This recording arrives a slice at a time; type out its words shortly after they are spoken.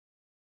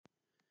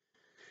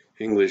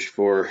English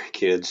for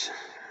kids.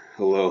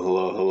 Hello,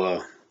 hello,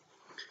 hello.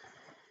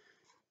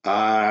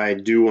 I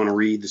do want to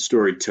read the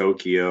story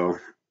Tokyo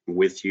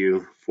with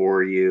you,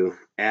 for you,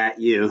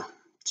 at you,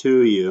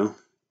 to you,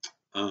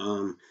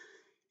 um,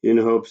 in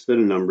hopes that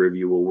a number of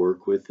you will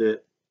work with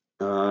it.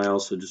 I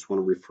also just want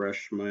to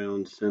refresh my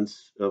own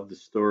sense of the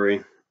story.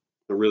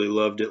 I really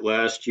loved it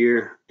last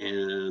year,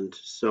 and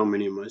so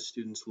many of my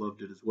students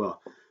loved it as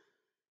well.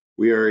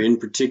 We are in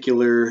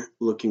particular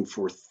looking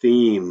for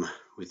theme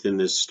within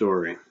this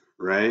story,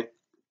 right?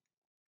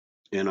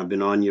 And I've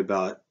been on you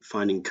about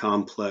finding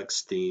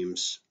complex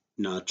themes,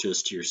 not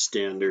just your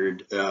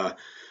standard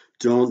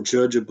don't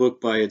judge a book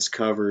by its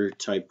cover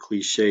type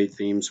cliche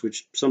themes,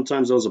 which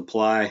sometimes those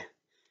apply,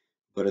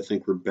 but I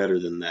think we're better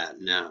than that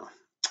now.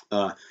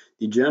 Uh,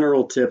 the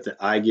general tip that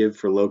I give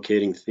for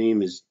locating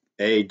theme is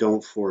A,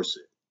 don't force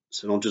it.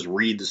 So don't just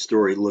read the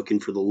story looking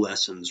for the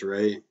lessons,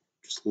 right?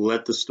 Just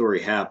let the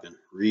story happen,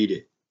 read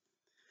it.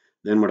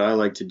 Then what I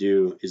like to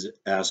do is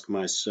ask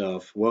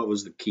myself, what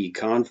was the key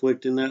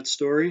conflict in that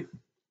story?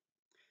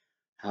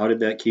 How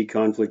did that key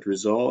conflict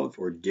resolve,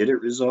 or did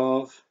it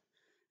resolve?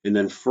 And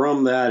then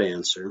from that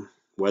answer,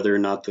 whether or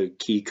not the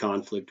key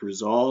conflict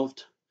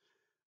resolved,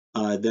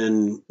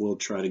 then we'll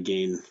try to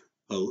gain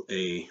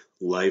a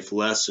life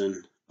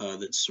lesson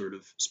that's sort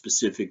of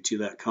specific to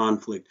that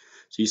conflict.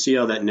 So you see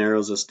how that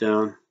narrows us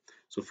down?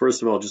 So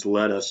first of all, just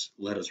let us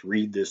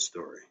read this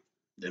story.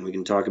 Then we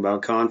can talk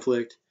about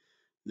conflict.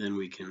 Then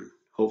we can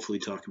hopefully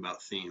talk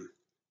about theme.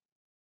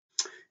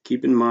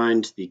 Keep in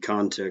mind the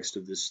context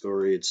of this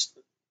story. It's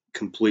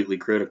completely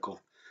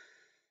critical.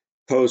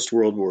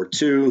 Post-World War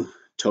II,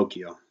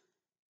 Tokyo. If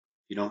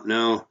you don't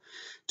know,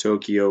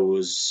 Tokyo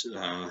was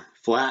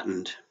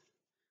flattened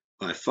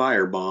by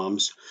fire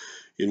bombs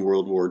in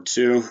World War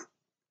II.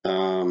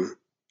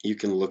 You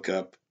can look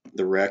up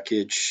the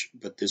wreckage,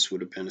 but this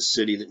would have been a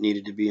city that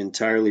needed to be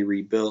entirely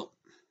rebuilt.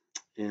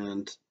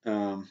 And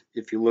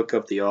if you look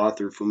up the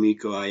author,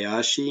 Fumiko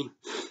Hayashi,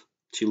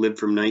 she lived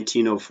from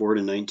 1904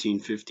 to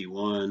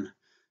 1951.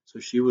 So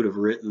she would have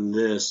written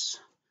this,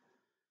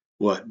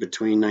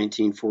 between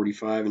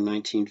 1945 and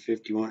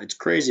 1951. It's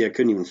crazy I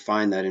couldn't even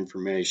find that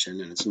information,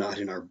 and it's not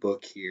in our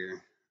book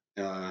here.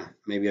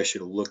 Maybe I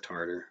should have looked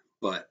harder,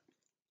 but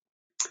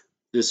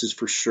this is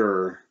for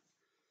sure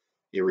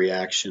a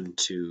reaction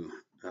to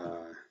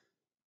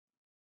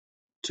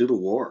the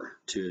war,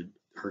 to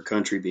her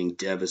country being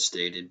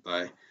devastated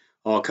by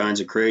all kinds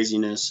of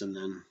craziness and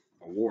then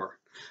a war.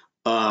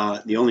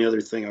 The only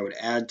other thing I would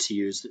add to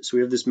you is that, so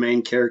we have this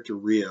main character,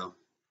 Rio,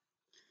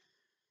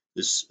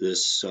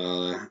 this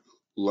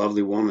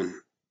lovely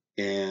woman,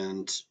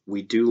 and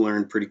we do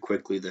learn pretty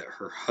quickly that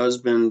her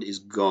husband is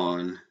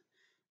gone.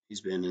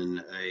 He's been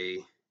in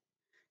a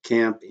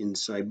camp in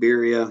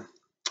Siberia,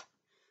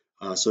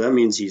 so that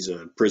means he's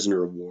a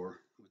prisoner of war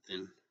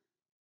within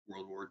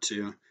World War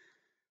II,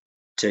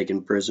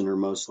 taken prisoner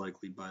most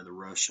likely by the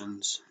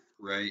Russians,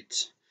 right?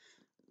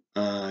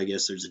 I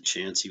guess there's a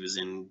chance he was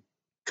in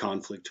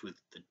conflict with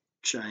the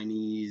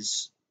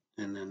Chinese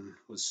and then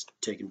was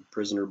taken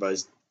prisoner by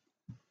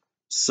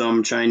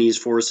some Chinese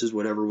forces,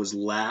 whatever was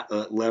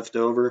left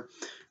over,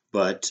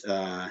 but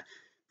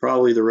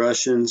probably the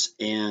Russians,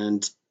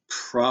 and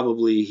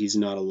probably he's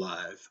not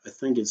alive. I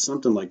think it's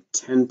something like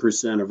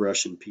 10% of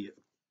Russian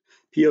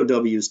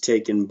POWs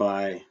taken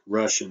by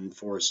Russian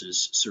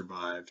forces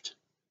survived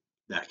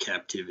that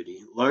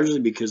captivity, largely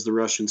because the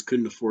Russians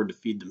couldn't afford to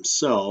feed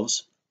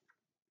themselves,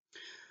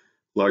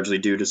 largely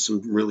due to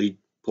some really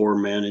poor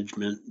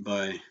management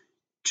by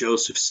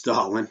Joseph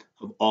Stalin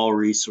of all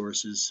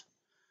resources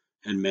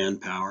and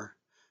manpower.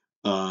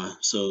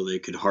 So they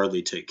could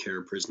hardly take care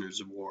of prisoners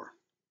of war.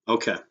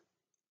 Okay,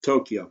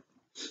 Tokyo,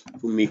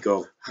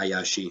 Fumiko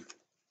Hayashi.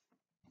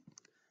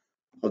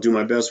 I'll do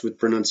my best with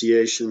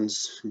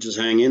pronunciations. Just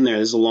hang in there.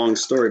 This is a long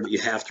story, but you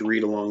have to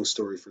read a long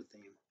story for theme.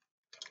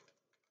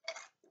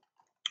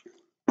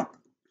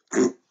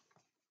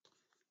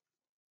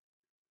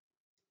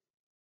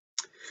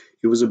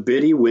 It was a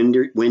bitty,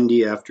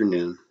 windy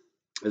afternoon.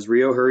 As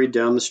Rio hurried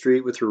down the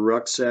street with her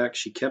rucksack,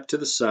 she kept to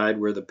the side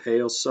where the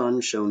pale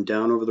sun shone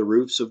down over the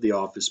roofs of the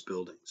office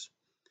buildings.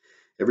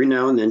 Every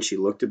now and then she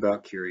looked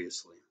about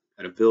curiously,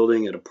 at a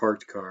building, at a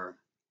parked car,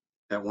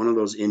 at one of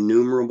those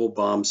innumerable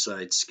bomb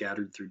sites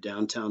scattered through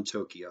downtown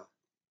Tokyo.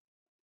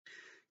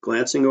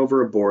 Glancing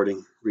over a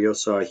boarding, Rio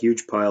saw a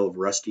huge pile of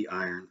rusty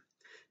iron.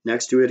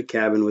 Next to it, a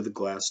cabin with a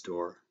glass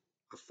door.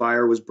 A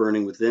fire was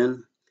burning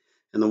within,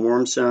 and the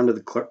warm sound of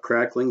the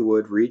crackling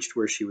wood reached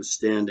where she was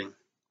standing.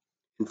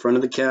 In front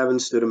of the cabin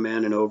stood a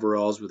man in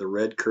overalls with a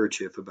red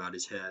kerchief about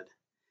his head.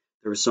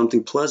 There was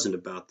something pleasant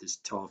about this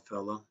tall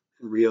fellow,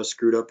 and Rio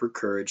screwed up her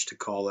courage to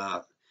call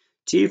out,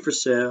 "Tea for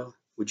sale.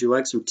 Would you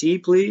like some tea,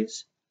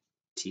 please?"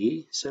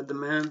 "Tea?" said the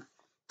man.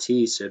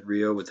 "Tea," said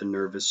Rio with a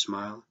nervous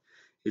smile.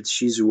 "It's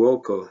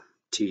Shizuoka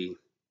tea."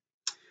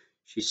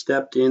 She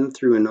stepped in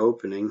through an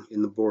opening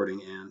in the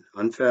boarding and,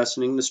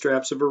 unfastening the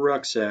straps of her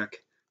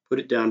rucksack, put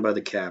it down by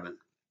the cabin.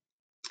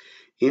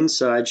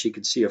 Inside she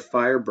could see a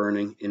fire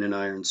burning in an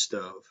iron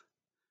stove.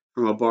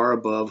 From a bar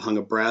above hung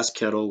a brass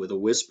kettle with a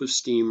wisp of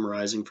steam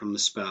rising from the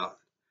spout.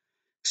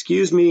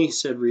 "Excuse me,"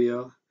 said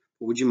Rio,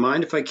 "but would you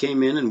mind if I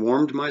came in and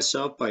warmed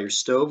myself by your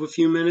stove a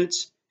few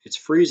minutes? It's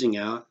freezing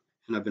out,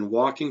 and I've been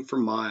walking for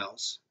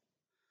miles."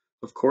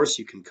 "Of course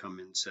you can come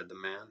in," said the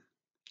man.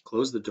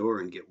 "Close the door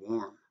and get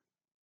warm."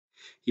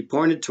 He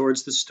pointed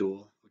towards the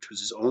stool, which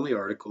was his only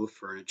article of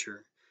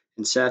furniture,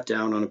 and sat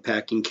down on a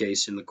packing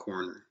case in the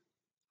corner.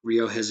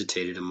 Rio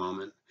hesitated a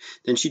moment.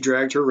 Then she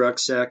dragged her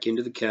rucksack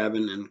into the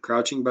cabin and,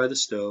 crouching by the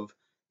stove,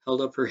 held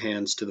up her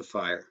hands to the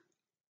fire.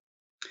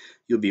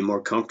 "You'll be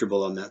more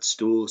comfortable on that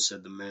stool,"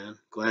 said the man,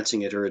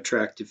 glancing at her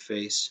attractive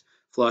face,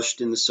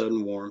 flushed in the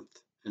sudden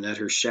warmth, and at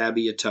her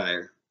shabby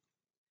attire.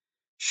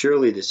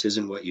 "Surely this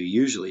isn't what you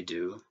usually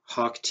do,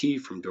 hawk tea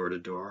from door to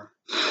door."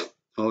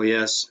 "Oh,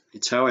 yes,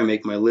 it's how I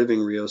make my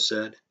living," Rio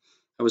said.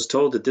 "I was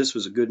told that this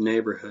was a good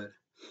neighborhood,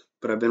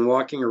 but I've been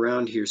walking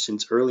around here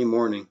since early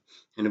morning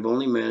and have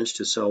only managed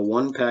to sell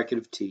one packet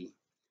of tea.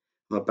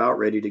 I'm about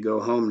ready to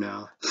go home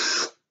now,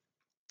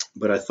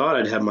 but I thought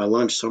I'd have my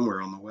lunch somewhere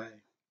on the way."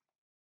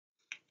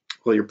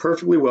 "Well, you're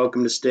perfectly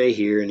welcome to stay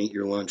here and eat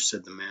your lunch,"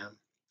 said the man.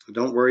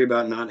 "Don't worry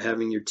about not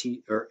having your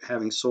tea or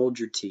having sold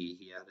your tea,"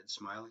 he added,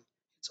 smiling.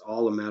 "It's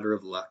all a matter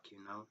of luck, you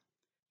know.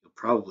 You'll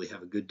probably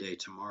have a good day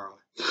tomorrow."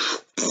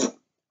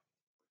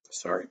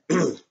 Sorry.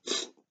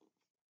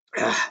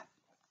 Ah.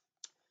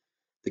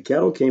 The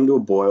kettle came to a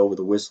boil with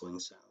a whistling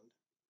sound.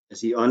 As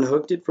he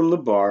unhooked it from the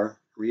bar,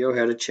 Rio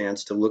had a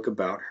chance to look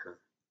about her.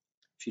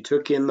 She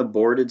took in the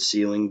boarded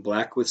ceiling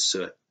black with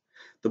soot,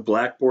 the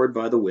blackboard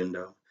by the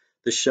window,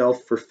 the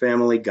shelf for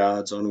family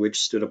gods on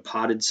which stood a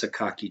potted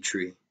sakaki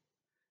tree.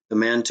 The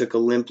man took a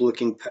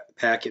limp-looking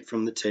packet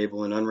from the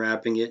table and,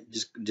 unwrapping it,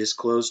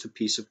 disclosed a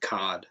piece of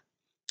cod.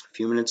 A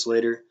few minutes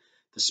later,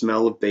 the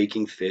smell of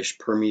baking fish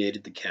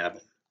permeated the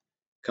cabin.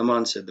 "Come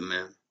on," said the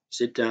man.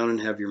 "Sit down and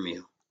have your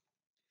meal."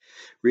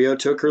 Rio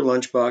took her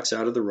lunchbox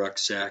out of the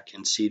rucksack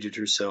and seated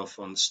herself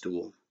on the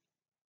stool.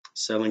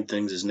 "Selling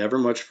things is never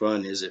much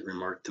fun, is it?"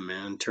 remarked the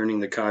man, turning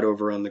the cod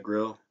over on the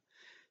grill.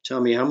 "Tell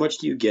me, how much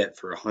do you get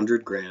for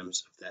 100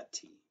 grams of that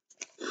tea?"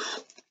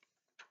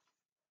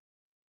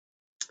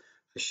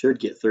 "I should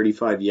get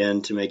 35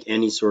 yen to make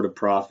any sort of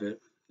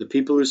profit. The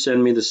people who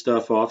send me the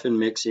stuff often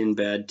mix in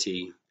bad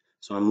tea,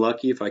 so I'm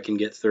lucky if I can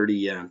get 30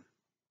 yen.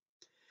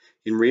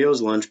 In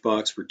Rio's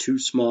lunchbox were 2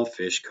 small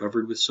fish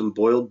covered with some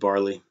boiled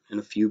barley and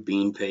a few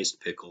bean paste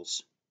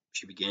pickles.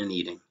 She began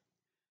eating.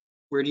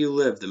 "Where do you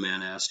live?" the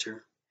man asked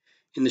her.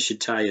 "In the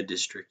Shitaya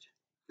district.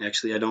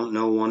 Actually, I don't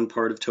know one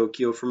part of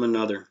Tokyo from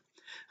another.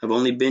 I've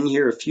only been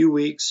here a few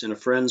weeks, and a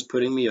friend's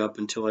putting me up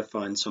until I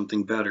find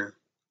something better."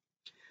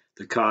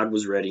 The cod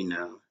was ready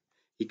now.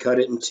 He cut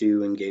it in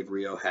two and gave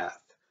Rio half,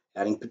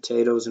 adding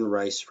potatoes and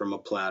rice from a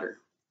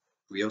platter.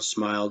 Rio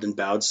smiled and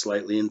bowed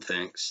slightly in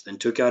thanks, then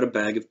took out a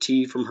bag of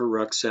tea from her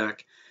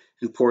rucksack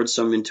and poured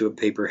some into a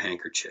paper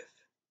handkerchief.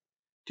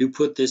 "Do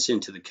put this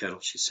into the kettle,"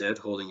 she said,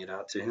 holding it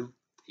out to him.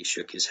 He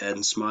shook his head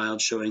and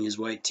smiled, showing his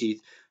white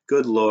teeth.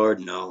 "Good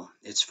Lord, no.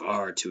 It's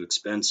far too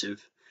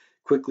expensive."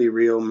 Quickly,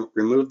 Rio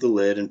removed the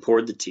lid and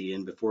poured the tea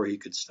in before he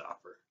could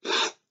stop her.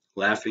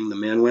 Laughing, the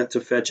man went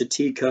to fetch a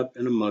teacup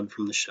and a mug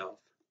from the shelf.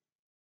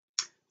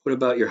 "What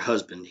about your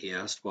husband?" he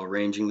asked, while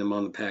ranging them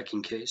on the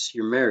packing case.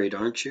 "You're married,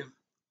 aren't you?"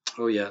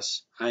 "Oh,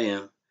 yes, I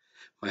am.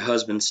 My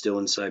husband's still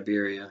in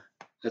Siberia.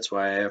 That's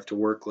why I have to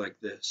work like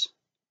this."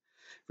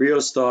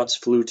 Rio's thoughts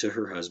flew to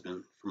her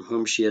husband, from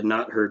whom she had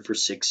not heard for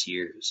 6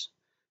 years.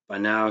 By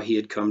now he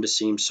had come to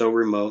seem so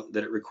remote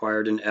that it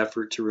required an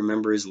effort to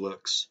remember his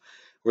looks,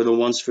 or the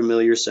once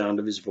familiar sound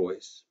of his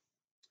voice.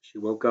 She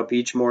woke up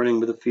each morning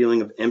with a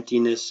feeling of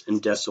emptiness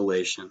and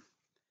desolation.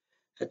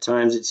 At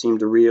times it seemed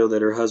to Rio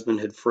that her husband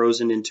had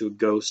frozen into a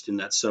ghost in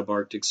that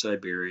subarctic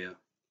Siberia.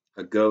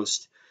 A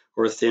ghost,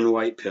 or a thin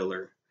white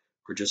pillar,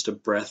 or just a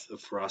breath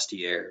of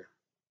frosty air.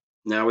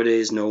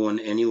 Nowadays no one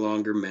any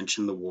longer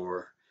mentioned the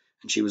war,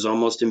 and she was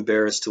almost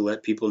embarrassed to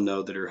let people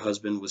know that her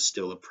husband was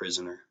still a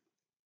prisoner.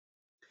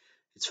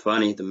 "It's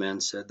funny," the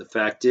man said. "The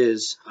fact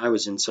is, I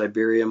was in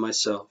Siberia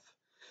myself.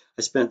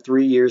 I spent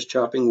 3 years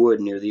chopping wood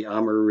near the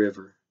Amur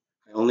River.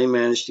 I only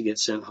managed to get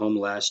sent home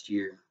last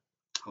year.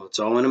 Oh, it's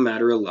all in a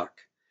matter of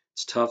luck.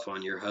 It's tough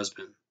on your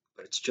husband,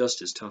 but it's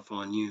just as tough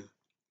on you."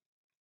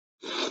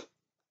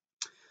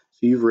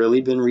 "So you've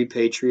really been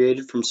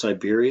repatriated from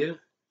Siberia?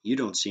 You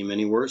don't seem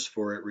any worse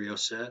for it," Rio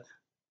said.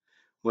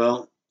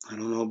 "Well, I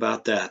don't know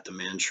about that," the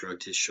man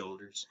shrugged his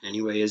shoulders.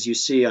 "Anyway, as you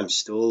see, I'm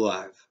still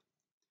alive."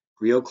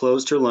 Rio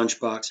closed her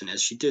lunchbox, and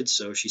as she did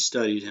so, she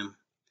studied him.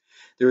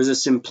 There was a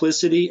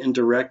simplicity and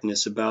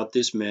directness about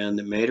this man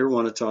that made her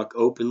want to talk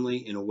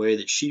openly in a way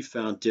that she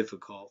found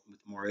difficult with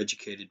more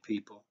educated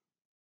people.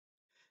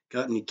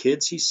 "Got any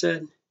kids?" he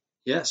said.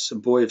 "Yes, a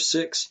boy of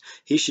 6.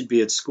 He should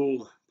be at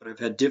school, but I've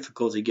had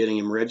difficulty getting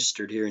him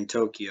registered here in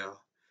Tokyo.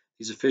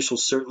 These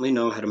officials certainly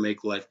know how to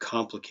make life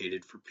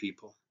complicated for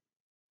people."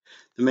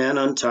 The man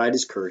untied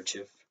his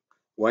kerchief,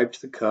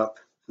 wiped the cup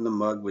and the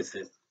mug with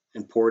it,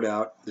 and poured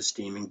out the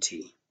steaming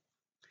tea.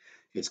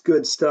 "It's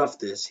good stuff,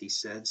 this," he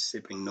said,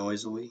 sipping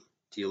noisily.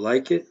 "Do you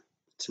like it?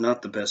 It's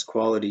not the best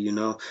quality, you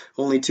know.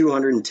 Only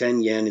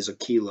 210 yen is a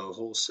kilo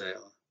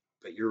wholesale.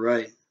 But you're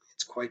right,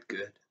 it's quite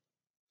good.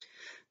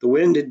 The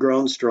wind had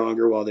grown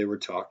stronger while they were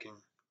talking.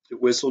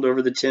 It whistled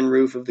over the tin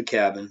roof of the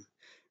cabin.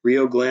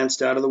 Rio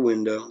glanced out of the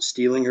window,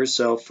 steeling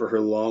herself for her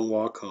long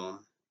walk home.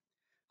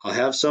 I'll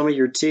have some of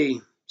your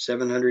tea,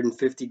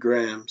 750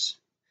 grams,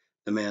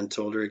 the man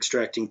told her,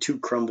 extracting two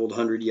crumbled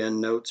 100 yen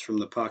notes from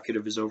the pocket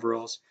of his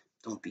overalls.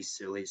 Don't be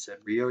silly, said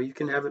Rio. You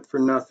can have it for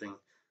nothing.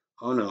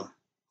 Oh no,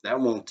 that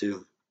won't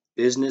do.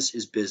 Business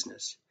is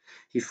business.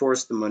 He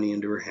forced the money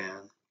into her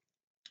hand.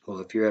 Well,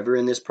 if you're ever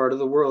in this part of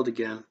the world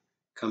again,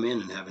 come in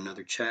and have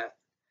another chat.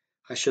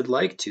 I should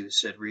like to,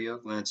 said Rio,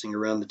 glancing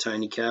around the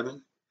tiny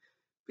cabin.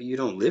 But you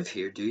don't live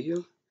here, do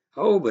you?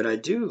 Oh, but I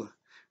do.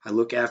 I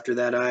look after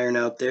that iron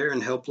out there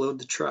and help load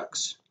the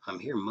trucks. I'm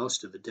here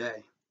most of the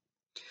day.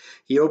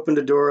 He opened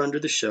a door under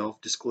the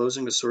shelf,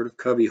 disclosing a sort of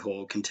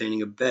cubbyhole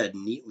containing a bed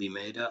neatly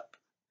made up.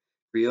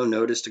 Rio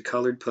noticed a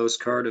colored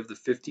postcard of the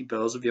 50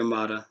 bells of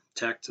Yamada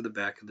tacked to the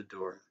back of the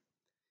door.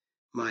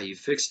 My, you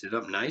fixed it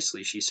up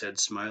nicely, she said,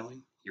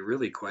 smiling. You're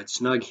really quite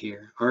snug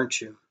here,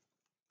 aren't you?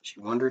 She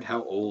wondered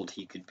how old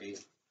he could be.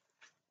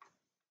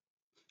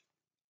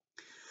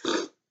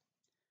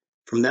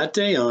 From that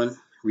day on,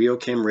 Rio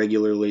came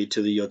regularly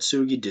to the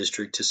Yotsugi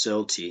district to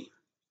sell tea.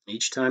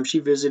 Each time she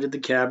visited the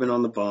cabin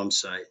on the bomb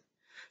site,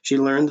 she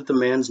learned that the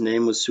man's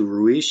name was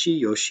Tsuruishi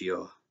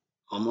Yoshio.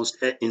 Almost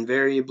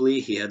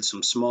invariably, he had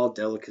some small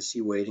delicacy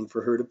waiting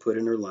for her to put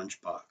in her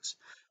lunchbox: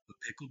 a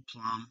pickled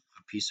plum,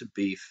 a piece of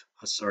beef,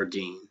 a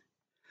sardine.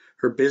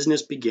 Her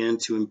business began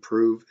to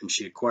improve, and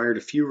she acquired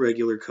a few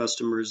regular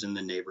customers in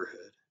the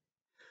neighborhood.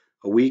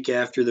 A week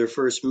after their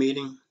first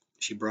meeting,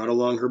 she brought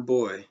along her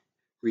boy,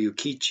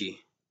 Ryukichi.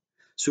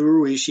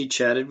 Tsuruishi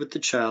chatted with the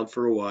child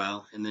for a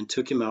while and then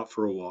took him out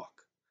for a walk.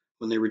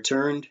 When they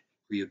returned,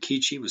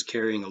 Ryukichi was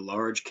carrying a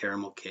large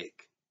caramel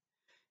cake.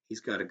 He's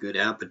got a good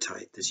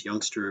appetite, this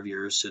youngster of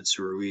yours, said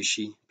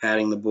Tsuruishi,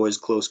 patting the boy's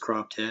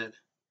close-cropped head.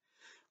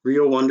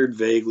 Rio wondered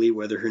vaguely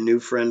whether her new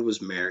friend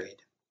was married.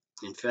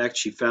 In fact,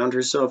 she found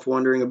herself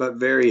wondering about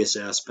various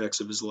aspects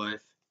of his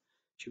life.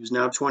 She was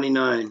now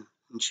 29,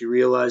 and she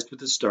realized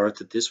with a start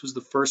that this was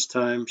the first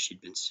time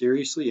she'd been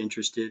seriously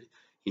interested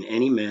in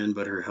any man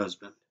but her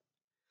husband.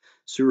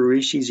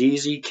 Tsuruishi's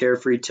easy,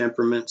 carefree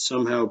temperament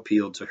somehow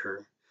appealed to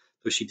her,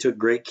 though she took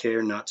great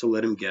care not to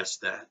let him guess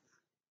that.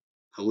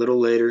 A little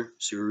later,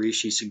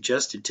 Tsuruishi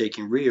suggested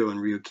taking Rio and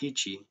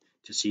Ryukichi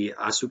to see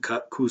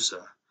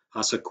Asakusa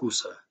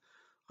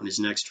on his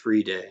next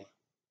free day.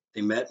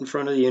 They met in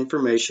front of the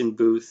information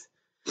booth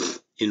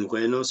in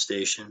Ueno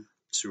Station,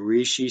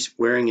 Tsuruishi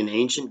wearing an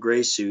ancient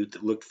gray suit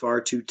that looked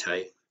far too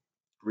tight,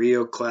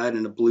 Rio clad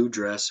in a blue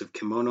dress of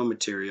kimono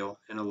material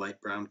and a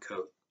light brown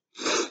coat.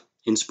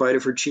 In spite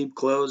of her cheap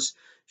clothes,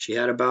 she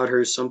had about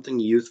her something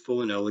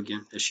youthful and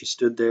elegant as she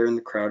stood there in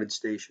the crowded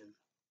station.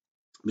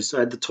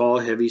 Beside the tall,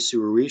 heavy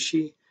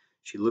Tsuruishi,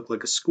 she looked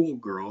like a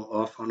schoolgirl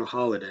off on a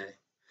holiday.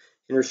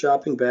 In her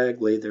shopping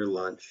bag lay their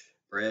lunch: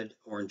 bread,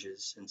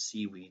 oranges, and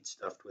seaweed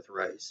stuffed with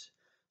rice.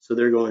 So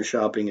they're going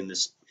shopping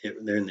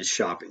they're in this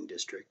shopping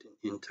district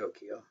in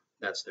Tokyo.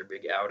 That's their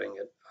big outing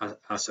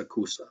at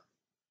Asakusa.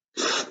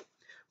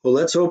 Well,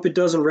 let's hope it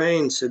doesn't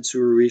rain, said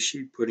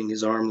Tsuruishi, putting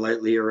his arm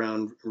lightly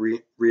around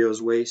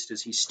Rio's waist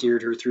as he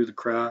steered her through the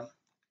crowd.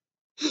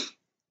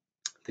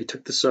 They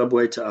took the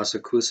subway to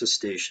Asakusa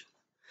Station,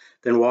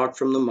 then walked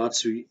from the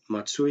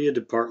Matsuya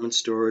department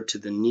store to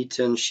the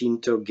Niten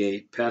Shinto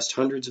gate, past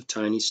hundreds of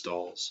tiny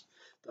stalls.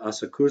 The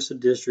Asakusa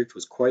district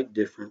was quite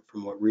different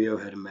from what Rio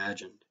had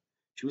imagined.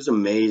 She was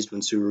amazed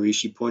when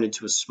Tsuruishi pointed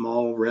to a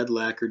small,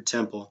 red-lacquered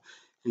temple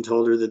and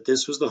told her that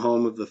this was the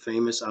home of the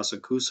famous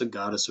Asakusa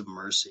goddess of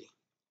mercy.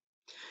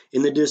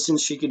 In the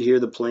distance, she could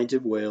hear the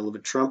plaintive wail of a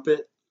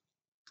trumpet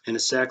and a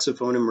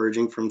saxophone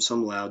emerging from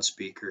some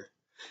loudspeaker.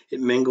 It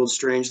mingled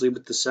strangely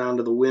with the sound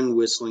of the wind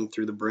whistling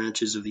through the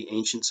branches of the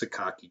ancient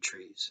sakaki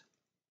trees.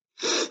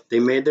 They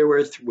made their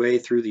way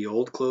through the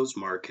old closed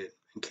market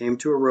and came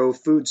to a row of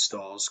food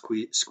stalls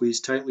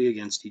squeezed tightly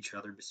against each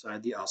other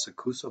beside the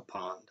Asakusa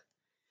pond.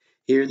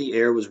 Here the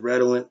air was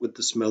redolent with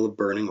the smell of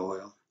burning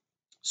oil.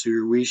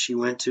 Tsuruishi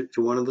went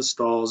to one of the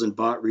stalls and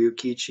bought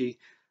Ryukichi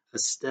a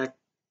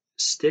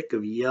stick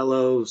of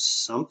yellow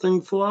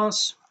something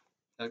floss.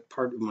 That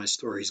part of my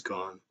story's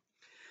gone.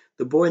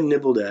 The boy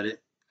nibbled at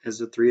it as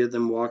the three of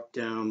them walked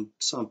down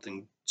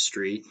something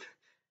street,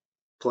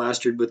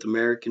 plastered with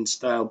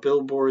American-style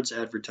billboards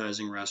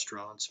advertising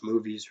restaurants,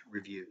 movies,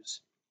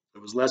 reviews.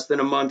 It was less than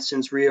a month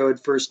since Rio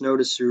had first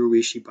noticed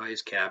Tsuruishi by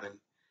his cabin,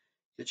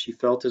 yet she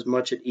felt as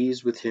much at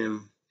ease with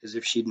him as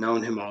if she'd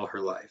known him all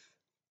her life.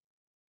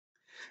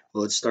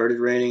 Well, it started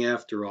raining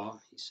after all,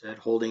 he said,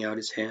 holding out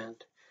his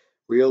hand.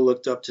 Rio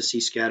looked up to see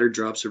scattered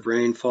drops of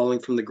rain falling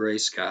from the gray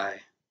sky.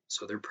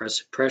 So their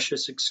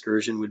precious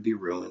excursion would be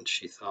ruined,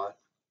 she thought.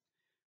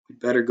 We'd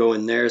better go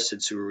in there, said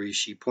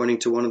Tsuruishi, pointing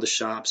to one of the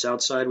shops,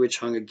 outside which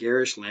hung a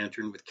garish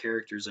lantern with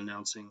characters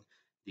announcing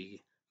the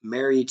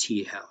Merry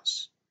Tea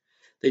House.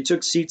 They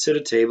took seats at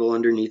a table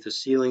underneath a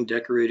ceiling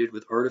decorated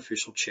with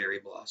artificial cherry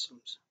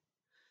blossoms.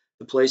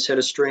 The place had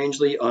a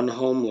strangely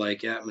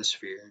unhomelike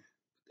atmosphere.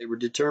 They were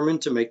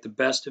determined to make the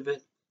best of it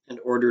and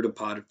ordered a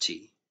pot of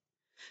tea.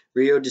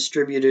 Rio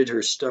distributed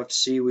her stuffed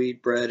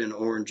seaweed, bread, and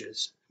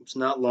oranges. It was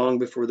not long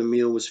before the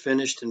meal was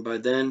finished, and by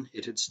then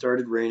it had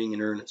started raining in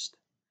earnest.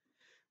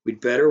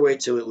 "We'd better wait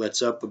till it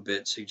lets up a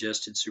bit,"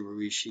 suggested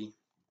Tsuruishi.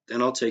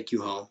 "Then I'll take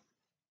you home."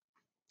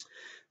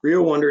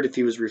 Rio wondered if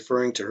he was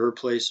referring to her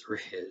place or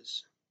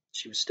his.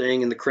 She was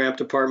staying in the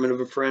cramped apartment of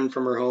a friend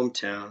from her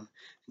hometown,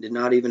 and did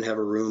not even have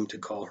a room to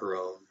call her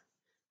own.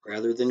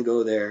 Rather than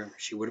go there,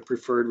 she would have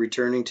preferred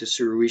returning to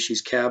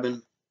Tsuruishi's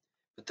cabin,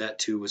 but that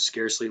too was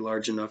scarcely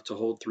large enough to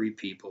hold 3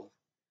 people.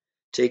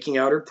 Taking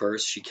out her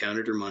purse, she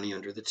counted her money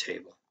under the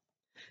table.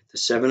 The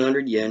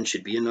 700 yen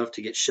should be enough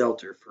to get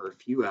shelter for a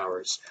few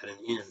hours at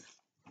an inn.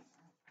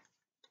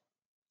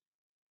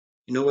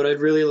 "You know what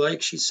I'd really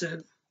like?" she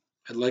said.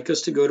 "I'd like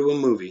us to go to a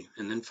movie,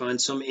 and then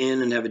find some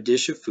inn and have a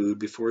dish of food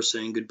before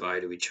saying goodbye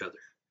to each other.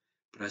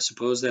 But I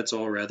suppose that's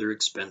all rather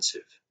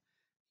expensive."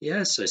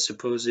 "Yes, I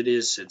suppose it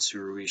is," said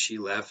Tsuruishi,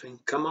 laughing.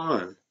 "Come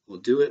on, we'll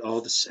do it all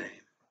the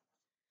same."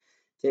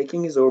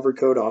 Taking his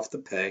overcoat off the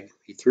peg,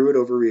 he threw it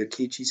over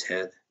Ryokichi's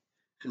head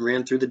and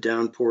ran through the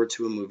downpour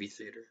to a movie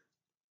theater.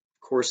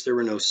 Of course, there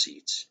were no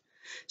seats.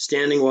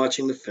 Standing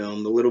watching the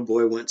film, the little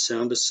boy went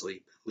sound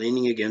asleep,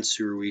 leaning against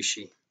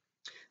Tsuruishi.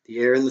 The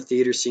air in the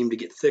theater seemed to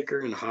get thicker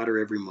and hotter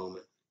every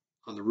moment.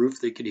 On the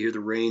roof they could hear the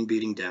rain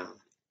beating down.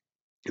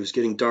 It was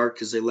getting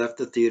dark as they left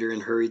the theater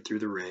and hurried through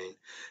the rain,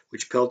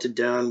 which pelted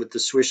down with the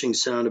swishing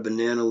sound of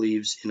banana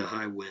leaves in a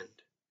high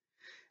wind.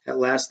 At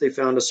last they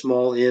found a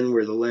small inn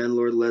where the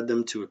landlord led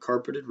them to a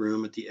carpeted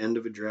room at the end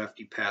of a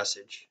drafty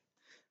passage.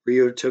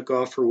 Rio took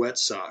off her wet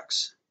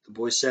socks. The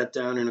boy sat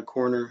down in a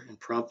corner and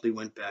promptly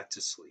went back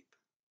to sleep.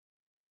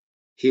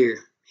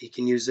 "Here, he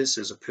can use this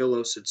as a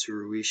pillow," said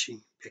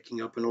Tsuruishi,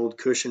 picking up an old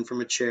cushion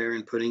from a chair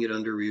and putting it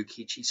under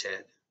Ryokichi's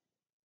head.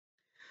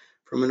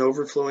 From an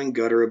overflowing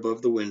gutter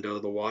above the window,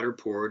 the water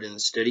poured in a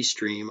steady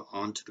stream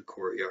onto the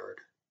courtyard.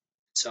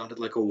 It sounded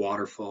like a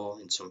waterfall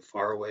in some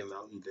faraway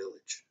mountain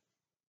village.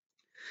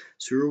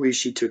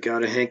 Tsuruishi took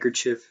out a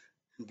handkerchief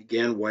and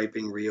began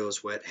wiping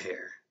Ryo's wet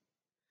hair.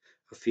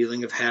 A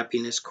feeling of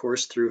happiness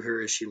coursed through her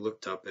as she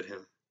looked up at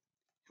him.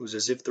 It was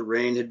as if the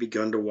rain had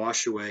begun to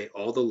wash away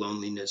all the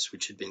loneliness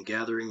which had been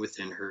gathering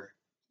within her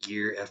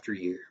year after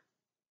year.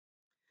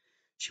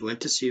 She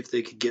went to see if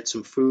they could get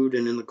some food,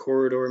 and in the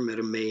corridor met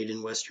a maid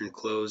in Western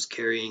clothes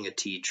carrying a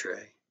tea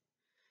tray.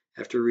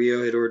 After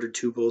Rio had ordered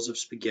 2 bowls of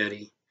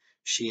spaghetti,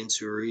 she and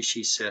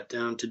Tsuruishi sat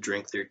down to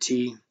drink their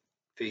tea,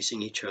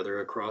 facing each other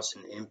across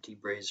an empty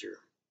brazier.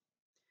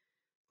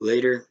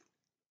 Later,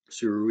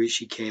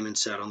 Tsuruishi came and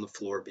sat on the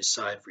floor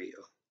beside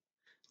Rio.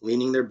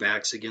 Leaning their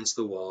backs against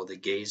the wall, they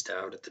gazed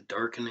out at the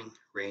darkening,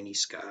 rainy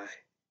sky.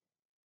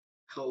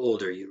 "How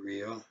old are you,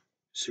 Rio?"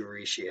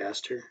 Tsuruishi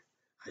asked her.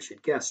 "I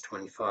should guess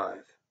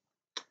 25.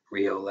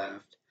 Rio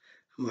laughed.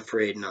 "I'm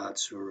afraid not,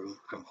 Tsuru.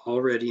 I'm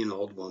already an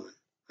old woman.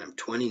 I'm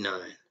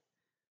 29.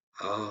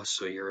 "Oh,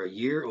 so you're a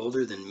year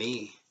older than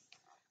me."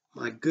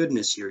 "My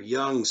goodness, you're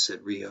young,"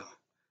 said Rio.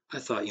 "I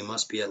thought you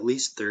must be at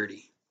least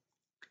 30.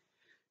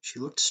 She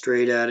looked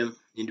straight at him,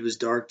 into his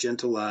dark,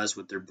 gentle eyes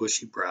with their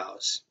bushy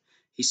brows.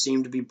 He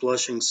seemed to be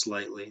blushing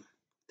slightly.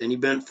 Then he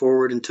bent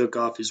forward and took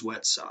off his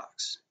wet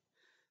socks.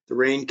 The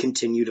rain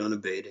continued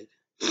unabated.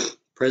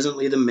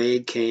 Presently the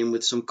maid came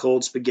with some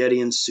cold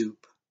spaghetti and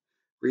soup.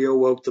 Rio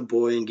woke the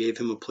boy and gave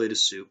him a plate of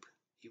soup.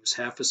 He was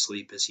half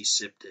asleep as he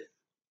sipped it.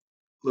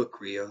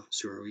 "Look, Rio,"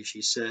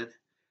 Tsuruishi said,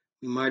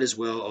 "we might as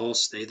well all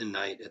stay the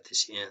night at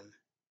this inn.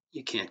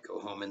 You can't go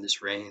home in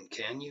this rain,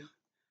 can you?"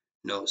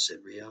 "No,"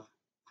 said Rio.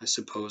 "I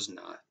suppose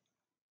not."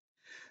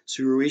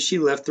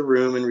 Tsuruishi left the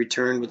room and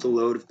returned with a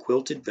load of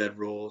quilted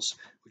bedrolls,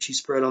 which he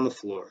spread on the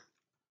floor.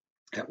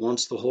 At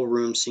once the whole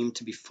room seemed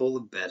to be full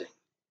of bedding.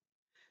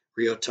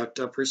 Rio tucked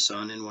up her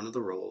son in one of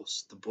the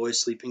rolls, the boy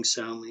sleeping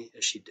soundly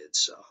as she did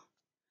so.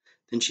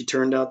 Then she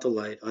turned out the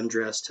light,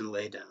 undressed, and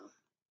lay down.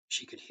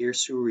 She could hear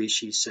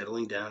Tsuruishi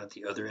settling down at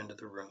the other end of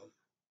the room.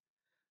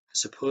 "I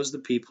suppose the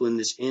people in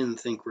this inn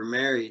think we're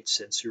married,"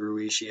 said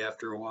Tsuruishi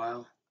after a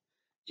while.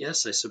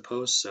 "Yes, I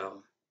suppose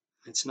so.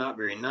 It's not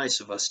very nice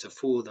of us to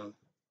fool them."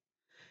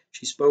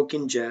 She spoke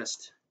in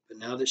jest, but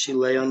now that she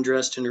lay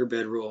undressed in her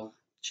bedroll,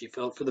 she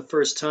felt for the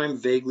first time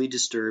vaguely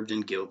disturbed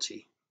and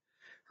guilty.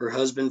 Her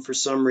husband for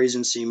some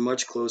reason seemed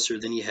much closer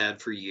than he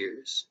had for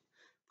years.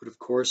 But of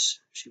course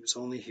she was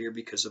only here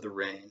because of the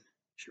rain,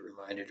 she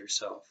reminded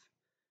herself,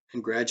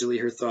 and gradually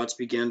her thoughts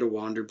began to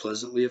wander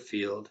pleasantly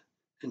afield,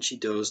 and she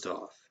dozed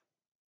off.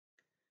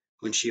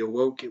 When she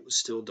awoke it was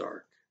still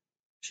dark.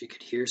 She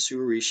could hear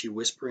Tsuruishi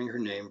whispering her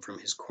name from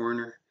his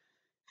corner,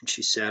 and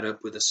she sat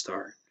up with a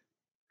start.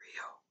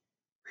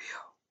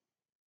 "Rio,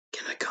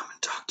 can I come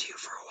and talk to you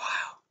for a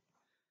while?"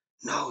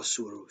 "No,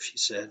 Tsuru," she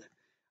said.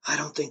 "I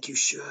don't think you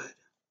should."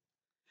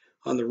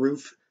 On the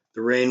roof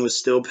the rain was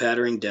still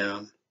pattering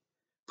down,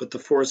 but the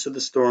force of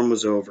the storm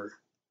was over.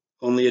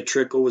 Only a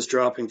trickle was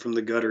dropping from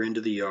the gutter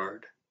into the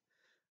yard.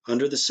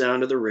 Under the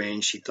sound of the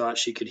rain she thought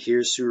she could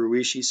hear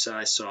Tsuruishi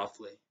sigh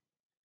softly.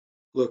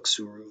 "Look,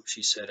 Tsuru,"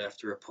 she said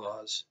after a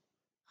pause.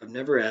 I've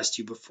never asked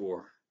you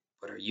before,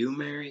 but are you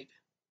married?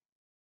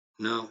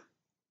 No,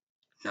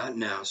 not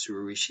now,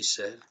 Tsuruishi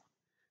said.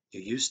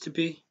 You used to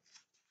be?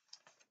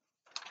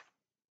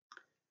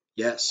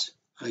 Yes,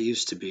 I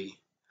used to be.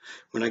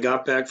 When I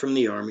got back from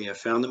the army, I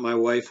found that my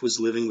wife was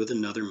living with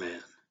another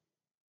man.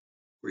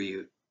 Were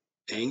you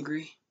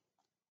angry?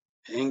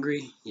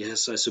 Angry?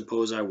 Yes, I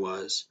suppose I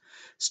was.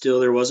 Still,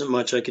 there wasn't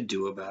much I could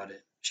do about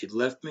it. She'd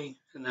left me,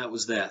 and that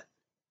was that.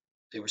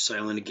 They were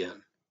silent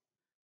again.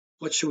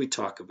 What should we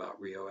talk about?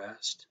 Rio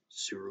asked.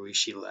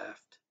 Tsuruishi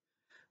laughed.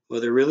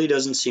 Well, there really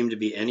doesn't seem to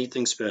be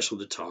anything special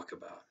to talk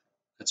about.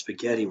 That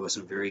spaghetti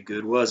wasn't very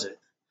good, was it?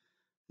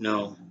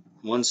 No,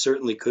 one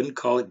certainly couldn't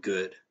call it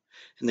good,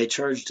 and they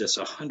charged us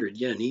 100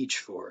 yen each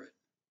for it.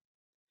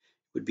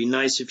 Would be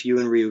nice if you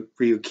and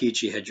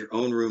Ryukichi had your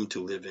own room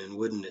to live in,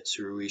 wouldn't it?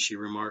 Tsuruishi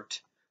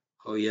remarked.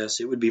 Oh yes,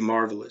 it would be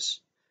marvelous.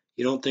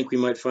 You don't think we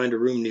might find a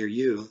room near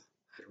you?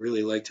 I'd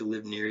really like to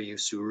live near you,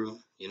 Tsuru,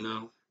 you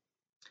know.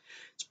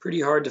 It's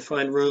pretty hard to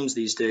find rooms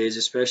these days,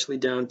 especially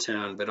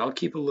downtown, but I'll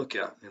keep a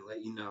lookout and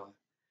let you know.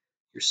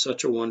 You're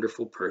such a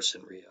wonderful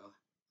person, Rio.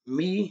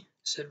 Me?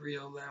 Said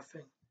Rio,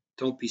 laughing.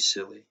 Don't be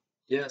silly.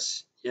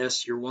 Yes,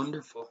 yes, you're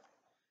wonderful.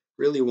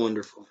 Really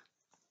wonderful.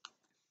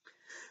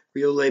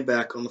 Rio lay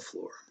back on the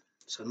floor.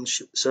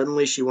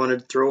 Suddenly she wanted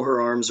to throw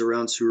her arms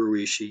around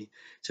Tsuruishi,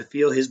 to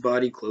feel his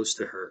body close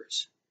to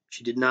hers.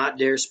 She did not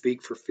dare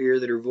speak for fear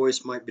that her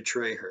voice might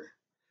betray her.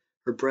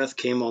 Her breath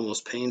came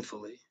almost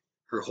painfully.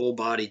 Her whole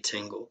body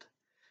tingled.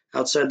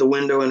 Outside the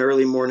window, an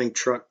early morning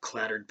truck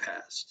clattered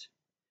past.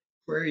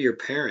 Where are your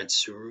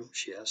parents, Tsuru?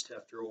 She asked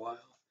after a while.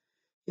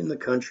 In the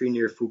country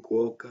near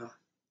Fukuoka.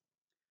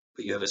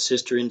 But you have a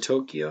sister in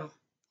Tokyo?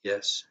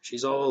 Yes,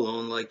 she's all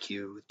alone like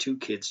you, with 2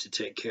 kids to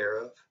take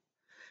care of.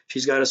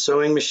 She's got a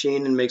sewing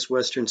machine and makes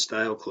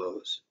Western-style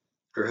clothes.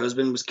 Her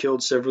husband was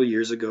killed several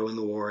years ago in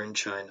the war in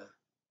China.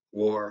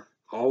 War.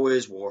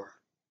 Always war.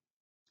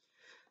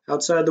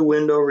 Outside the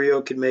window,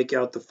 Rio could make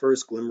out the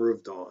first glimmer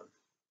of dawn.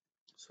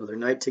 So their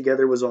night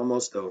together was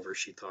almost over,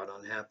 she thought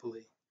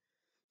unhappily.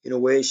 In a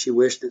way, she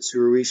wished that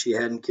Tsuruishi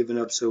hadn't given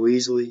up so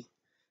easily,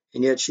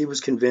 and yet she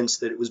was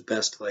convinced that it was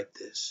best like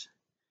this.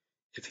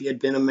 If he had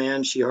been a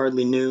man she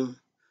hardly knew,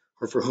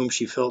 or for whom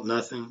she felt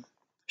nothing,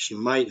 she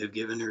might have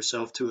given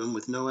herself to him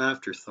with no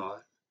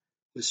afterthought.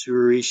 With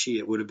Tsuruishi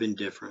it would have been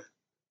different.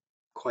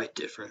 Quite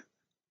different.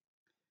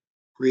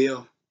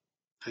 Rio,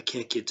 I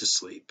can't get to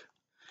sleep.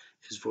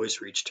 His voice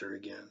reached her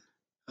again.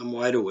 I'm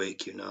wide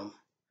awake, you know.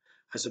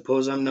 I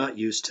suppose I'm not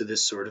used to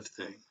this sort of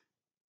thing.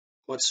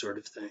 What sort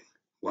of thing?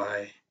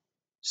 Why,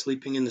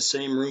 sleeping in the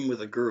same room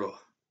with a girl.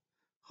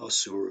 Oh,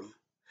 Tsuru,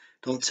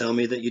 don't tell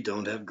me that you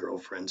don't have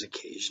girlfriends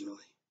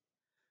occasionally.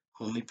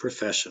 Only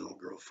professional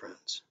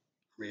girlfriends.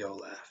 Rio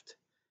laughed.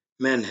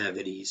 Men have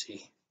it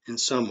easy, in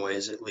some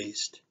ways at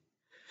least.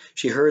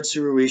 She heard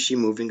Tsuruishi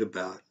moving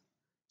about.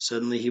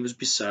 Suddenly he was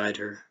beside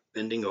her,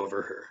 bending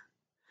over her.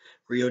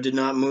 Rio did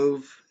not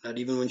move, not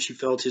even when she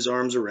felt his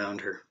arms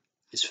around her,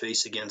 his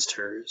face against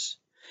hers.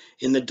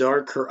 In the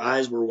dark her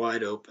eyes were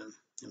wide open,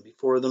 and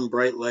before them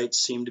bright lights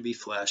seemed to be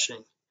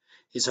flashing.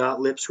 His hot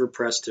lips were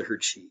pressed to her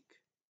cheek.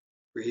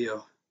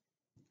 Rio,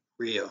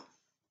 Rio.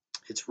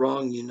 It's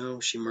wrong, you know,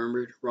 she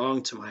murmured,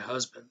 wrong to my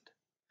husband.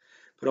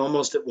 But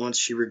almost at once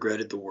she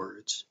regretted the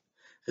words.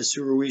 As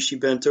Tsuruishi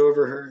bent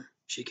over her,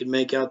 she could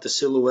make out the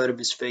silhouette of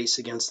his face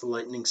against the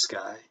lightening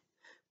sky.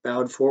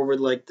 Bowed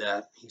forward like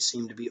that, he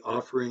seemed to be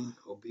offering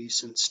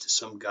obeisance to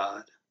some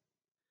god.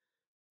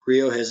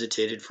 Rio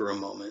hesitated for a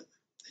moment,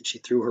 then she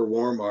threw her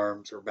warm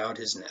arms about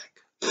his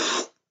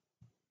neck.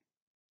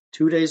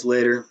 2 days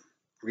later,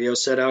 Rio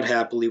set out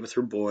happily with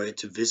her boy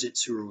to visit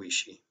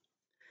Tsuruishi.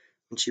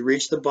 When she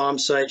reached the bomb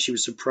site, she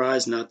was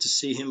surprised not to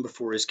see him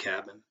before his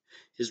cabin,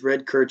 his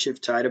red kerchief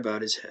tied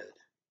about his head.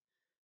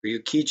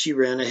 Ryukichi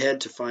ran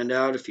ahead to find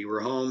out if he were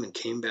home and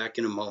came back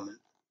in a moment.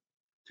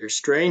 There's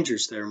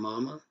strangers there,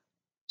 Mama.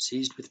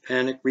 Seized with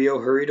panic, Rio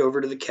hurried over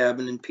to the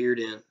cabin and peered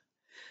in.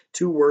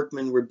 2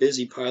 workmen were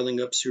busy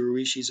piling up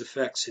Tsuruishi's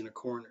effects in a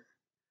corner.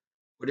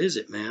 What is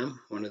it,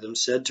 ma'am? One of them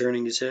said,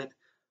 turning his head.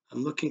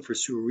 I'm looking for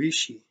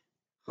Tsuruishi.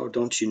 Oh,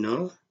 don't you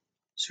know?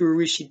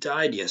 Tsuruishi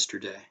died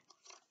yesterday.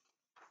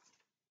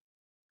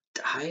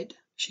 Died?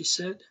 She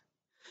said.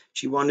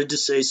 She wanted to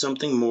say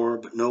something more,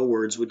 but no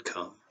words would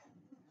come.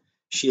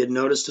 She had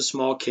noticed a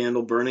small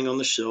candle burning on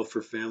the shelf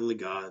for family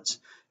gods,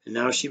 and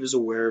now she was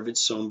aware of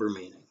its somber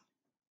meaning.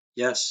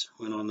 Yes,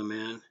 went on the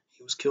man,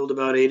 he was killed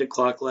about 8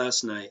 o'clock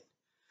last night.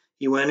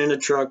 He went in a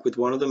truck with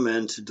one of the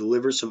men to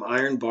deliver some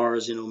iron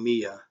bars in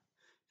Omiya,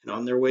 and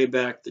on their way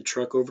back the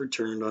truck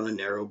overturned on a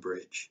narrow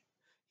bridge.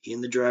 He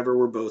and the driver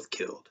were both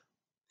killed.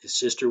 His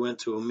sister went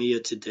to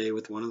Omiya today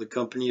with one of the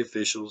company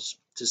officials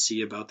to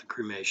see about the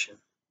cremation.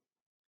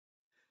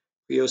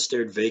 Rio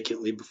stared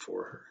vacantly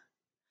before her.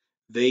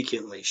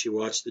 Vacantly, she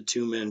watched the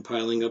 2 men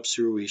piling up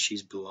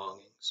Tsuruishi's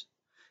belongings.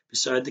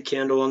 Beside the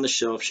candle on the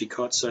shelf, she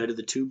caught sight of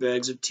the 2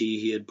 bags of tea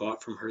he had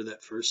bought from her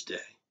that first day.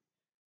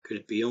 Could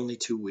it be only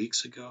 2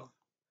 weeks ago?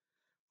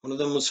 One of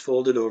them was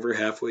folded over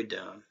halfway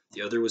down.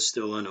 The other was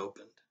still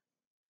unopened.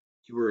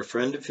 You were a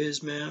friend of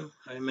his, ma'am,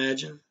 I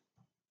imagine?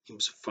 He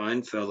was a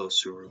fine fellow,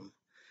 Suru.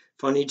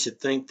 Funny to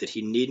think that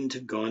he needn't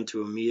have gone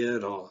to Omiya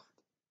at all.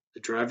 The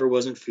driver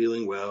wasn't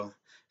feeling well,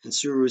 and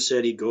Suru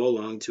said he'd go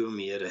along to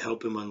Omiya to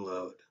help him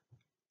unload.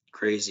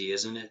 Crazy,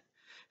 isn't it?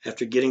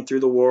 After getting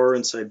through the war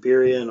in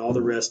Siberia and all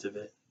the rest of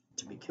it,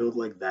 to be killed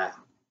like that.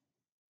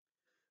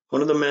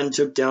 One of the men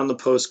took down the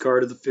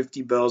postcard of the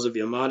 50 bells of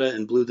Yamada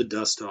and blew the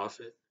dust off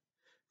it.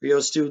 Rio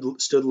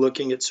stood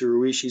looking at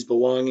Tsuruishi's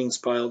belongings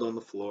piled on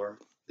the floor,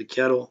 the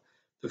kettle,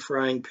 the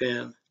frying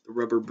pan, the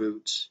rubber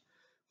boots.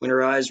 When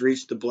her eyes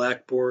reached the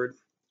blackboard,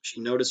 she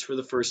noticed for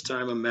the first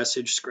time a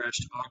message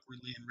scratched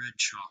awkwardly in red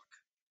chalk.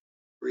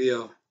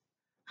 Rio,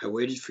 I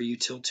waited for you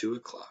till 2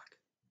 o'clock.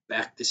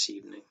 Back this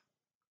evening.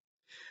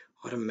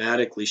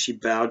 Automatically, she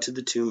bowed to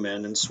the two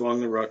men and swung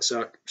the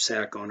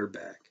rucksack on her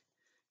back.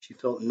 She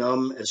felt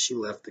numb as she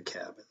left the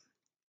cabin.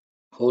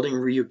 Holding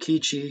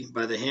Ryukichi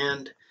by the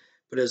hand,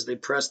 but as they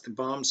pressed the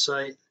bomb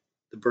site,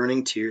 the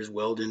burning tears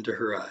welled into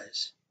her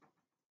eyes.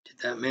 Did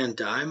that man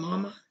die,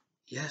 Mama?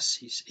 Yes,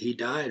 he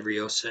died,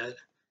 Rio said.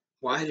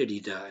 Why did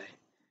he die?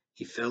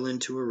 He fell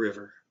into a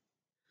river.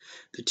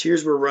 The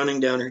tears were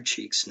running down her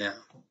cheeks now.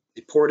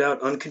 They poured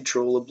out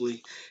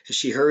uncontrollably as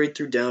she hurried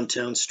through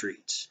downtown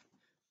streets.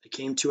 They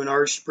came to an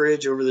arched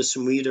bridge over the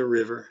Sumida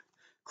River,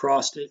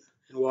 crossed it,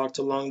 and walked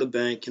along the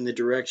bank in the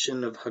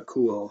direction of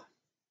Hakuo.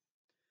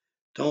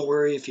 Don't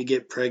worry if you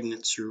get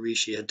pregnant,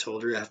 Tsuruishi had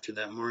told her after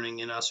that morning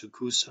in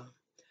Asakusa.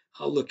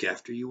 I'll look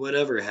after you,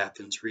 whatever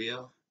happens,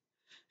 Rio.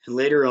 And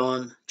later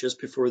on, just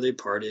before they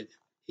parted,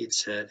 he'd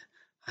said,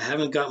 I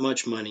haven't got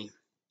much money,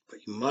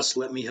 but you must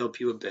let me help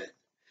you a bit.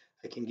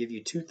 I can give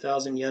you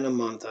 2,000 yen a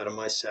month out of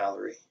my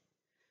salary.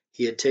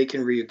 He had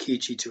taken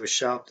Ryukichi to a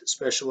shop that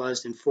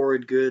specialized in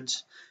foreign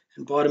goods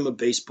and bought him a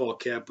baseball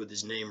cap with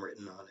his name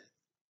written on it.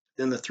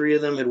 Then the three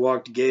of them had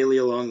walked gaily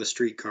along the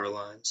streetcar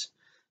lines,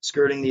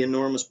 skirting the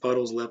enormous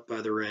puddles left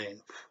by the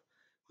rain.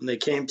 When they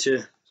came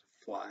to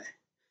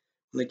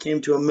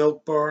a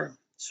milk bar,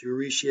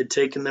 Tsuruishi had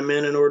taken them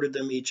in and ordered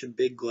them each a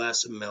big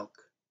glass of milk.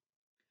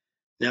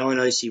 Now an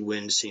icy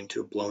wind seemed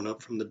to have blown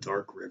up from the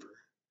dark river.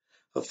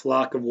 A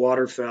flock of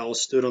waterfowl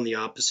stood on the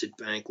opposite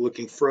bank,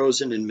 looking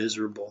frozen and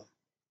miserable.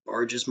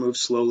 Barges moved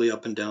slowly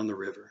up and down the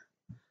river.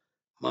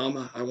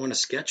 Mama, I want a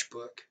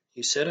sketchbook.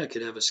 You said I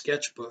could have a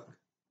sketchbook.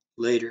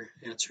 Later,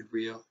 answered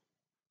Rio.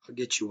 I'll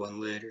get you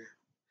one later.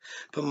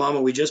 But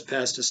Mama, we just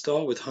passed a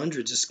stall with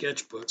hundreds of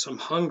sketchbooks. I'm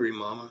hungry,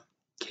 Mama.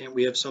 Can't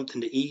we have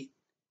something to eat?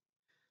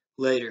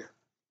 Later,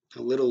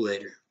 a little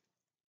later.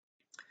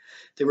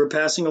 They were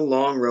passing a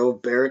long row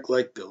of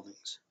barrack-like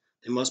buildings.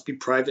 They must be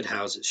private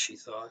houses, she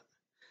thought.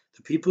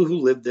 The people who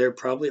lived there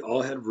probably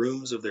all had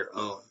rooms of their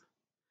own.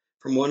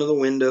 From one of the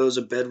windows,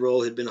 a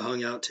bedroll had been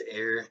hung out to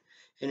air,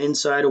 and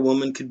inside a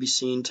woman could be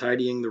seen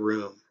tidying the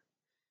room.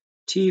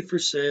 Tea for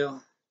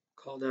sale,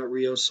 called out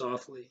Rio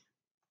softly.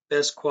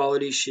 Best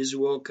quality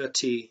Shizuoka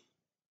tea.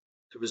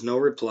 There was no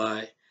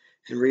reply,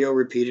 and Rio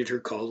repeated her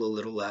call a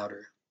little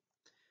louder.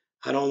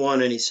 I don't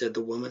want any, said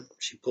the woman.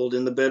 She pulled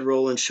in the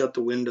bedroll and shut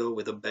the window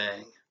with a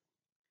bang.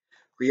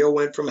 Rio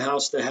went from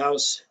house to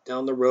house,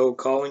 down the road,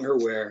 calling her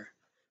ware,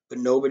 but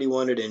nobody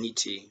wanted any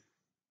tea.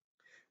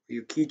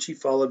 Ryukichi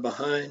followed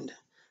behind,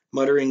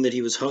 muttering that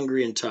he was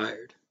hungry and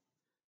tired.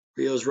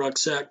 Rio's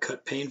rucksack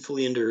cut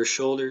painfully into her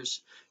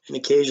shoulders, and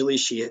occasionally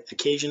she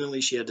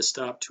had to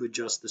stop to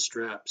adjust the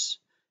straps.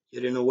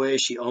 Yet in a way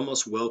she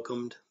almost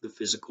welcomed the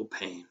physical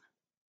pain.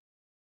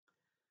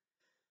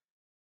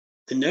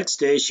 The next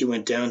day she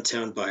went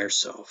downtown by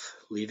herself,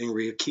 leaving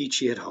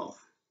Ryukichi at home.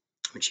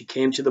 When she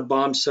came to the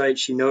bomb site,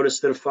 she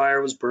noticed that a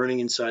fire was burning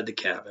inside the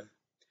cabin.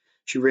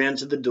 She ran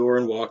to the door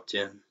and walked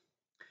in.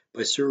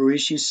 By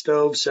Tsuruishi's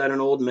stove sat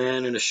an old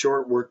man in a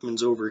short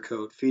workman's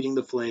overcoat, feeding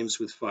the flames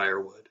with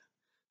firewood.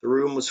 The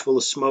room was full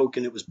of smoke,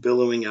 and it was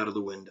billowing out of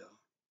the window.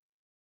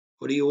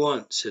 What do you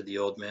want? Said the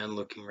old man,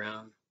 looking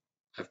round.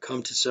 I've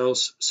come to sell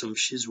some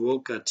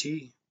Shizuoka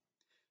tea.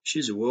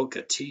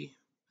 Shizuoka tea?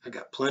 I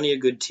got plenty of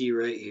good tea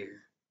right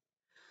here.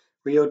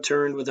 Rio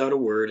turned without a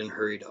word and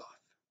hurried off.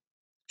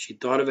 She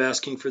thought of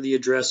asking for the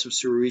address of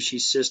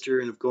Tsuruishi's sister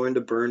and of going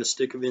to burn a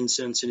stick of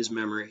incense in his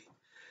memory.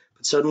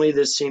 But suddenly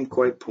this seemed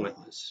quite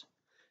pointless.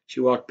 She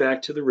walked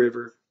back to the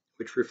river,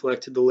 which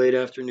reflected the late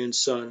afternoon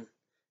sun,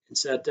 and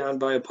sat down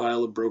by a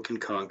pile of broken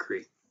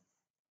concrete.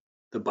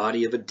 The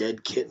body of a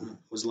dead kitten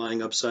was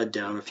lying upside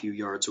down a few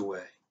yards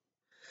away.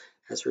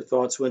 As her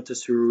thoughts went to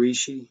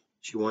Tsuruishi,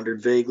 she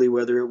wondered vaguely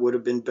whether it would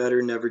have been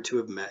better never to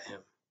have met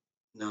him.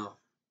 No,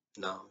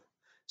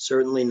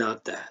 certainly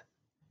not that.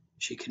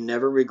 She could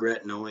never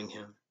regret knowing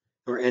him,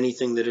 nor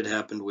anything that had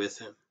happened with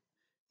him,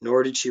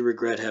 nor did she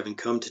regret having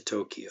come to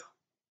Tokyo.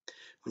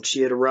 When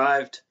she had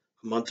arrived,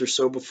 a month or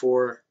so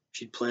before,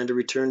 she'd planned to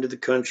return to the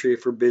country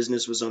if her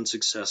business was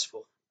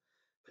unsuccessful.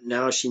 But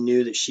now she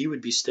knew that she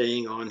would be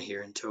staying on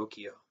here in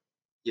Tokyo.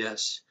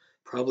 Yes,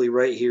 probably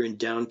right here in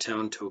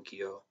downtown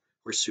Tokyo,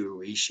 where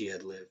Tsuruishi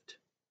had lived.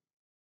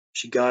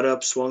 She got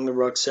up, swung the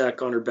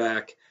rucksack on her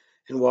back,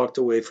 and walked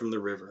away from the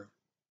river.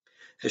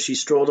 As she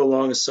strolled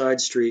along a side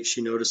street,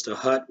 she noticed a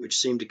hut which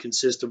seemed to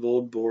consist of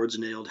old boards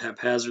nailed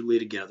haphazardly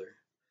together.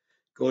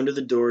 Going to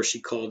the door, she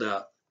called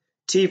out,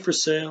 Tea for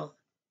sale.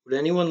 Would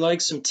anyone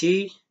like some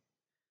tea?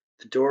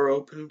 The door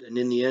opened, and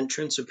in the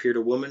entrance appeared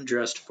a woman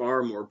dressed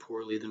far more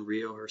poorly than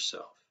Rio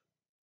herself.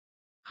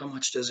 How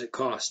much does it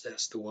cost?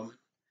 Asked the woman.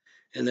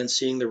 And then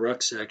seeing the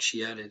rucksack,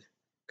 she added,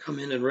 Come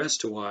in and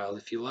rest a while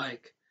if you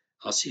like.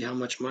 I'll see how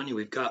much money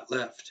we've got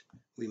left.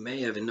 We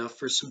may have enough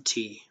for some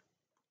tea.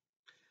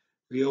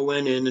 Rio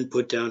went in and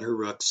put down her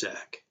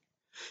rucksack.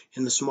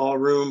 In the small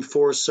room,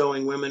 4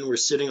 sewing women were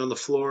sitting on the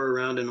floor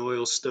around an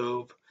oil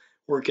stove,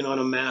 working on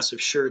a mass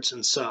of shirts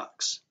and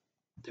socks.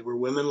 They were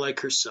women like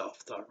herself,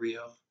 thought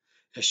Rio,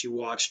 as she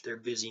watched their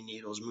busy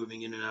needles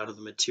moving in and out of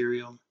the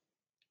material.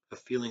 A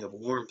feeling of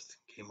warmth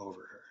came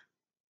over her.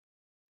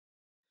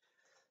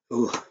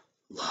 Oh,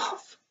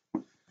 love.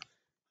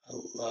 I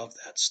love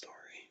that story.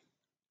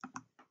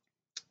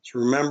 So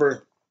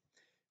remember,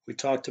 we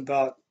talked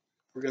about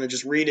we're going to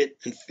just read it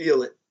and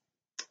feel it.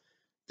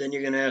 Then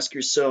you're going to ask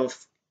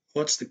yourself,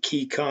 what's the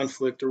key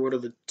conflict, or what are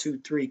the 2,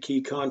 3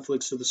 key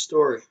conflicts of the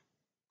story?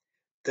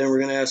 Then we're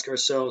going to ask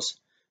ourselves,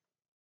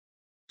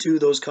 do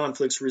those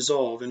conflicts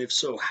resolve? And if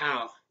so,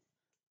 how?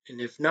 And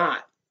if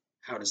not,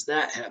 how does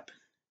that happen?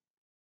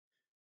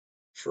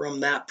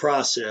 From that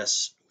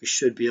process, we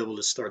should be able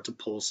to start to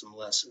pull some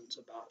lessons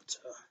about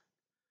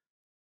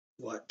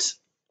what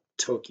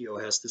Tokyo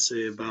has to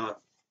say about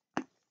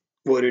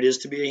what it is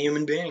to be a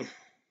human being.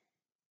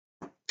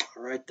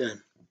 All right,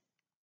 then.